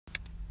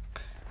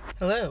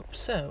Hello.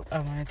 So, I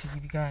wanted to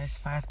give you guys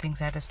 5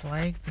 things I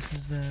dislike. This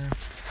is a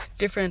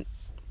different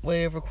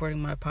way of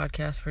recording my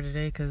podcast for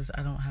today because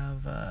I don't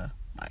have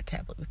my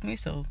tablet with me.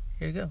 So,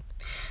 here you go.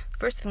 The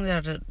first thing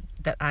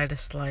that I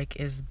dislike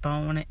is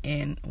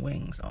bone-in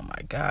wings. Oh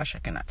my gosh, I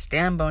cannot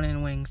stand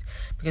bone-in wings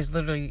because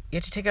literally you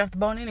have to take it off the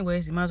bone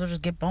anyways. You might as well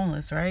just get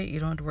boneless, right? You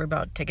don't have to worry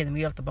about taking the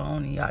meat off the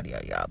bone and yada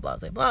yada yada,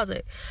 blase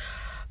blase.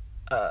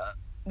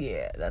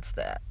 Yeah, that's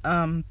that.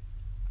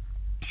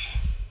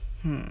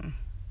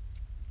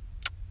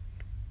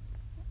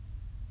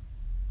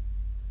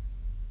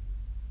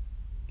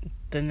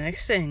 The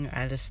next thing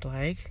I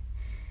dislike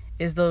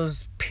is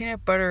those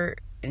peanut butter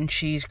and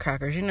cheese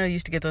crackers. You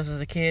used to get those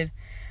as a kid.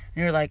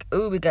 And you're like,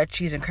 ooh, we got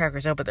cheese and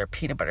crackers. Oh, but they're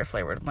peanut butter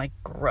flavored. I'm like,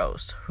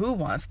 gross. Who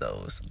wants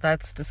those?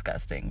 That's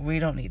disgusting. We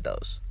don't need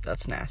those.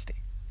 That's nasty.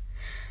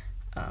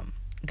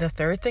 The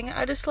third thing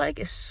I dislike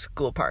is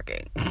school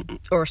parking.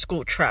 Or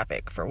school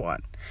traffic, for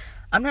one.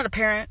 I'm not a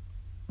parent,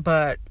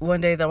 but one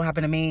day that'll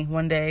happen to me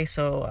one day.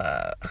 So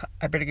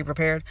I better get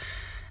prepared.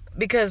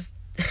 Because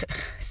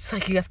it's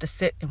like you have to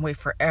sit and wait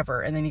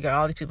forever, and then you got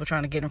all these people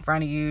trying to get in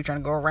front of you, trying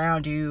to go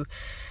around you.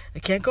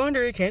 You can't go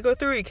under it, can't go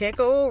through it, you can't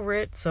go over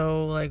it.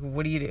 So like,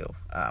 what do you do?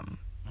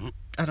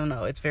 I don't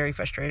know. It's very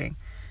frustrating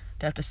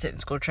to have to sit in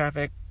school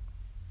traffic,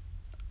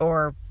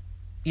 or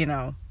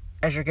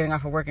as you're getting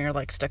off of work and you're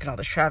like stuck in all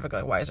this traffic,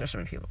 like, why is there so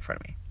many people in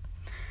front of me?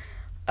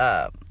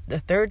 The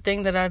third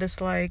thing that I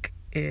dislike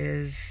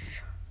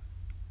is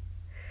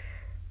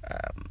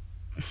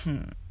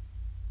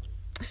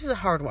this is a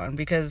hard one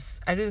because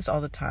I do this all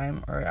the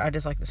time, or I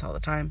dislike this all the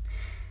time.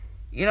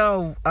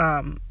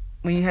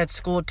 When you had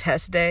school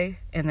test day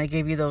and they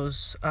gave you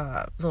those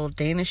little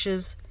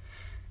Danishes,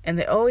 and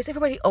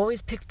everybody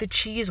always picked the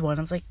cheese one.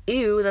 I was like,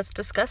 ew, that's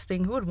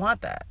disgusting. Who would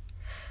want that?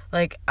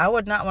 Like, I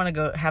would not want to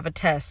go have a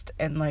test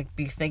and like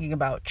be thinking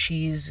about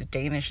cheese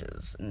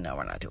Danishes. No,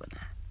 we're not doing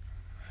that.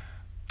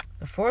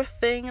 The fourth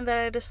thing that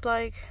I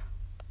dislike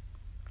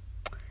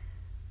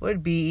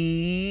would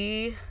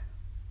be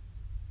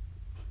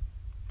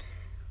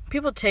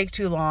people take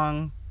too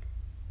long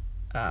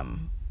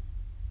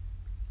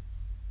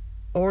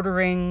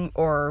ordering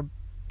or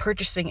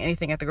purchasing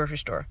anything at the grocery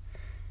store.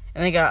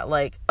 And they got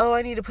like, oh,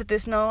 I need to put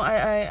this. No,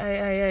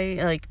 I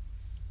like,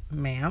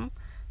 ma'am,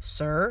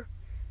 sir,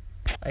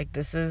 like,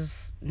 this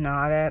is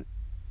not at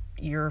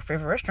your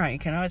favorite restaurant. You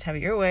can always have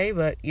it your way,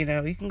 but you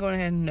can go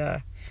ahead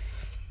and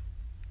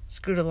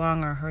scoot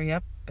along or hurry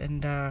up.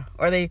 And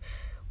or they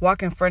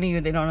walk in front of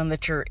you, they don't know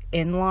that you're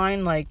in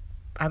line. Like,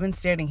 I've been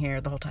standing here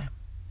the whole time.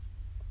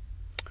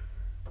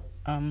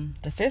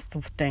 The fifth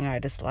thing I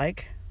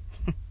dislike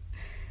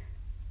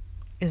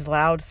is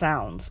loud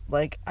sounds.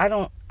 Like, I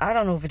don't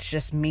know if it's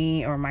just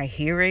me or my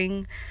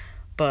hearing,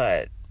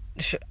 but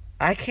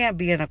I can't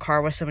be in a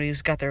car with somebody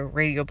who's got their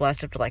radio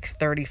blast up to like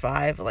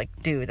 35. Like,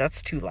 dude,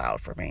 that's too loud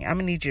for me. I'm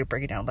gonna need you to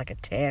break it down like a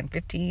 10,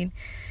 15.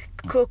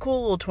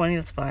 Cool little 20,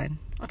 that's fine.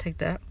 I'll take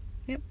that.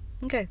 Yep,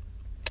 okay.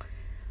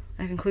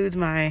 That concludes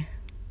my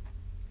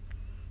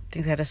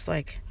things I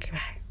dislike. Okay,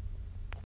 bye.